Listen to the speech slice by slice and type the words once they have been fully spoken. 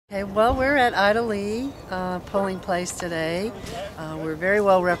Okay, well, we're at Ida Lee polling place today. We're very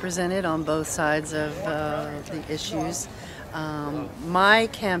well represented on both sides of the issues. My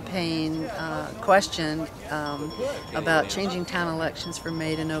campaign question about changing town elections from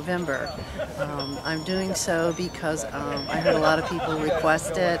May to November. I'm doing so because I heard a lot of people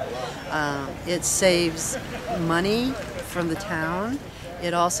request it. It saves money from the town.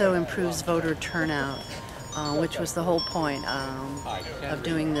 It also improves voter turnout. Which was the whole point of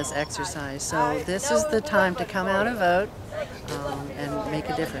doing this exercise. So this is the time to come out and vote and make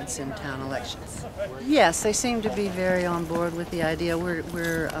a difference in town elections. Yes, they seem to be very on board with the idea.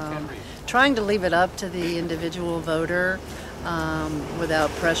 We're trying to leave it up to the individual voter without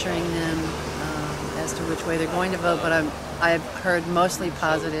pressuring them as to which way they're going to vote, but I've heard mostly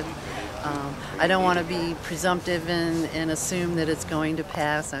positive. I don't want to be presumptive and assume that it's going to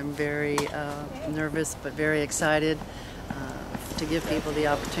pass. I'm very nervous but very excited to give people the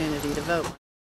opportunity to vote.